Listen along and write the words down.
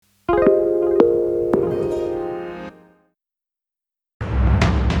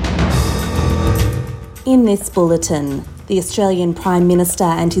In this bulletin, the Australian Prime Minister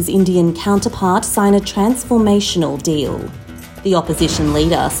and his Indian counterpart sign a transformational deal. The opposition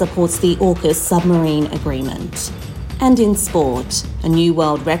leader supports the AUKUS submarine agreement. And in sport, a new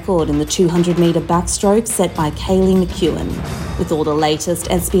world record in the 200-metre backstroke set by Kaylee McKeown. With all the latest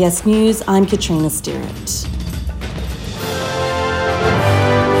SBS News, I'm Katrina Stirrett.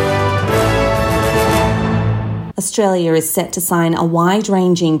 Australia is set to sign a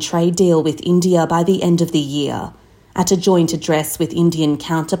wide-ranging trade deal with India by the end of the year. At a joint address with Indian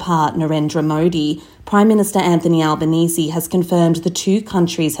counterpart Narendra Modi, Prime Minister Anthony Albanese has confirmed the two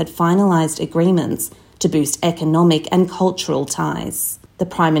countries had finalised agreements to boost economic and cultural ties. The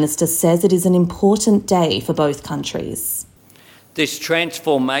Prime Minister says it is an important day for both countries. This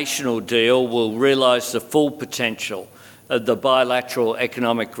transformational deal will realise the full potential of the bilateral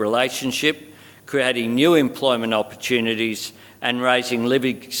economic relationship, creating new employment opportunities and raising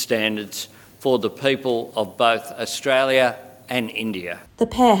living standards for the people of both Australia and India. The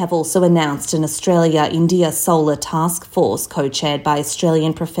pair have also announced an Australia-India Solar Task Force co-chaired by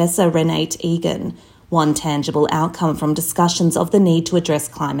Australian Professor Renate Egan, one tangible outcome from discussions of the need to address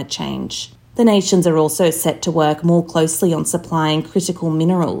climate change. The nations are also set to work more closely on supplying critical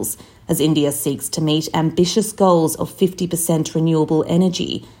minerals as India seeks to meet ambitious goals of 50% renewable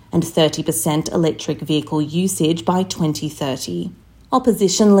energy and 30% electric vehicle usage by 2030.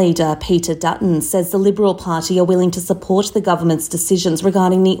 Opposition leader Peter Dutton says the Liberal Party are willing to support the government's decisions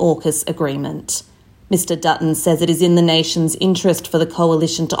regarding the AUKUS agreement. Mr Dutton says it is in the nation's interest for the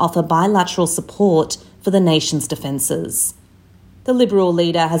coalition to offer bilateral support for the nation's defences. The Liberal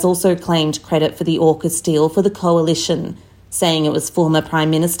leader has also claimed credit for the AUKUS deal for the coalition, saying it was former Prime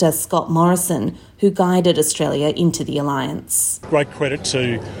Minister Scott Morrison who guided Australia into the alliance. Great credit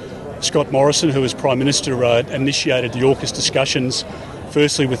to Scott Morrison, who as Prime Minister initiated the AUKUS discussions,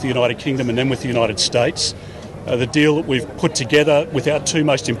 firstly with the United Kingdom and then with the United States. The deal that we've put together with our two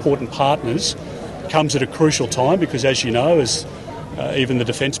most important partners comes at a crucial time because, as you know, as even the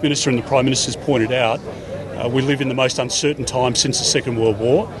Defence Minister and the Prime Minister has pointed out, we live in the most uncertain time since the Second World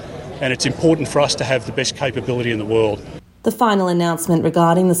War, and it's important for us to have the best capability in the world. The final announcement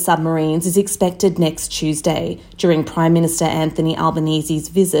regarding the submarines is expected next Tuesday during Prime Minister Anthony Albanese's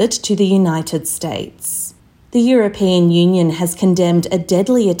visit to the United States. The European Union has condemned a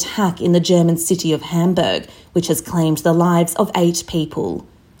deadly attack in the German city of Hamburg, which has claimed the lives of 8 people.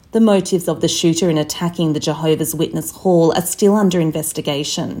 The motives of the shooter in attacking the Jehovah's Witness Hall are still under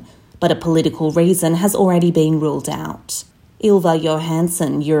investigation, but a political reason has already been ruled out. Ylva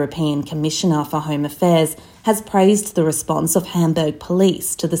Johansson, European Commissioner for Home Affairs, has praised the response of Hamburg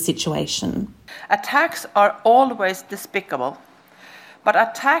police to the situation. Attacks are always despicable, but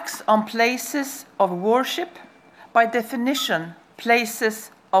attacks on places of worship, by definition places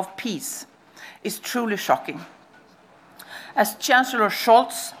of peace, is truly shocking. As Chancellor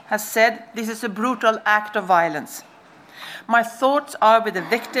Scholz has said, this is a brutal act of violence. My thoughts are with the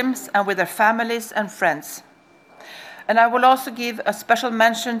victims and with their families and friends. And I will also give a special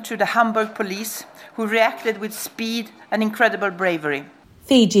mention to the Hamburg police, who reacted with speed and incredible bravery.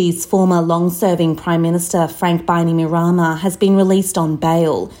 Fiji's former long-serving Prime Minister Frank Bainimarama has been released on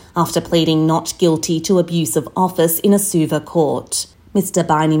bail after pleading not guilty to abuse of office in a Suva court. Mr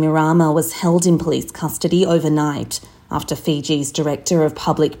Bainimarama was held in police custody overnight after Fiji's Director of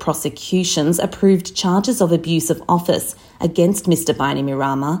Public Prosecutions approved charges of abuse of office against Mr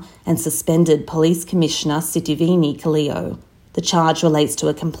Bainimarama and suspended Police Commissioner Sitiveni Kallio. The charge relates to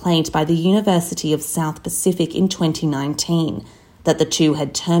a complaint by the University of South Pacific in 2019 that the two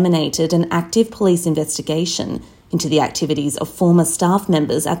had terminated an active police investigation into the activities of former staff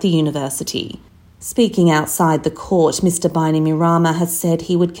members at the university. Speaking outside the court, Mr Bainimarama has said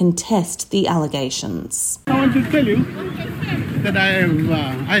he would contest the allegations. I want to tell you that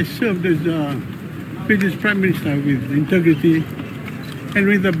I served as Fiji's Prime Minister with integrity and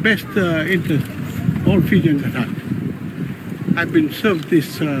with the best interest all Fijians at heart. I've been served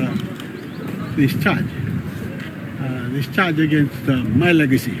this charge against my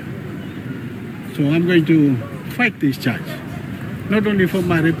legacy. So I'm going to fight this charge, not only for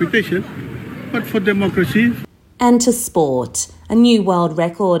my reputation, but for democracy. And to sport, a new world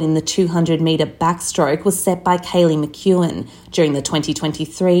record in the 200-metre backstroke was set by Kaylee McKeown during the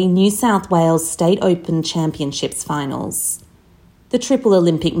 2023 New South Wales State Open Championships finals. The triple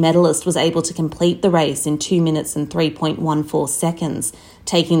Olympic medalist was able to complete the race in 2 minutes and 3.14 seconds,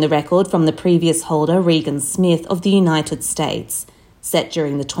 taking the record from the previous holder Regan Smith of the United States, set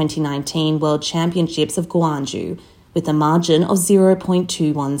during the 2019 World Championships of Gwangju, with a margin of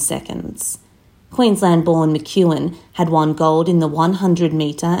 0.21 seconds. Queensland-born McEwen had won gold in the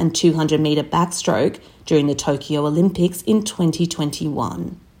 100-metre and 200-metre backstroke during the Tokyo Olympics in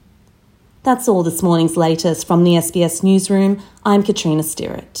 2021. That's all this morning's latest from the SBS Newsroom. I'm Katrina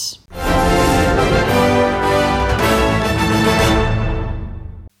Stirrett.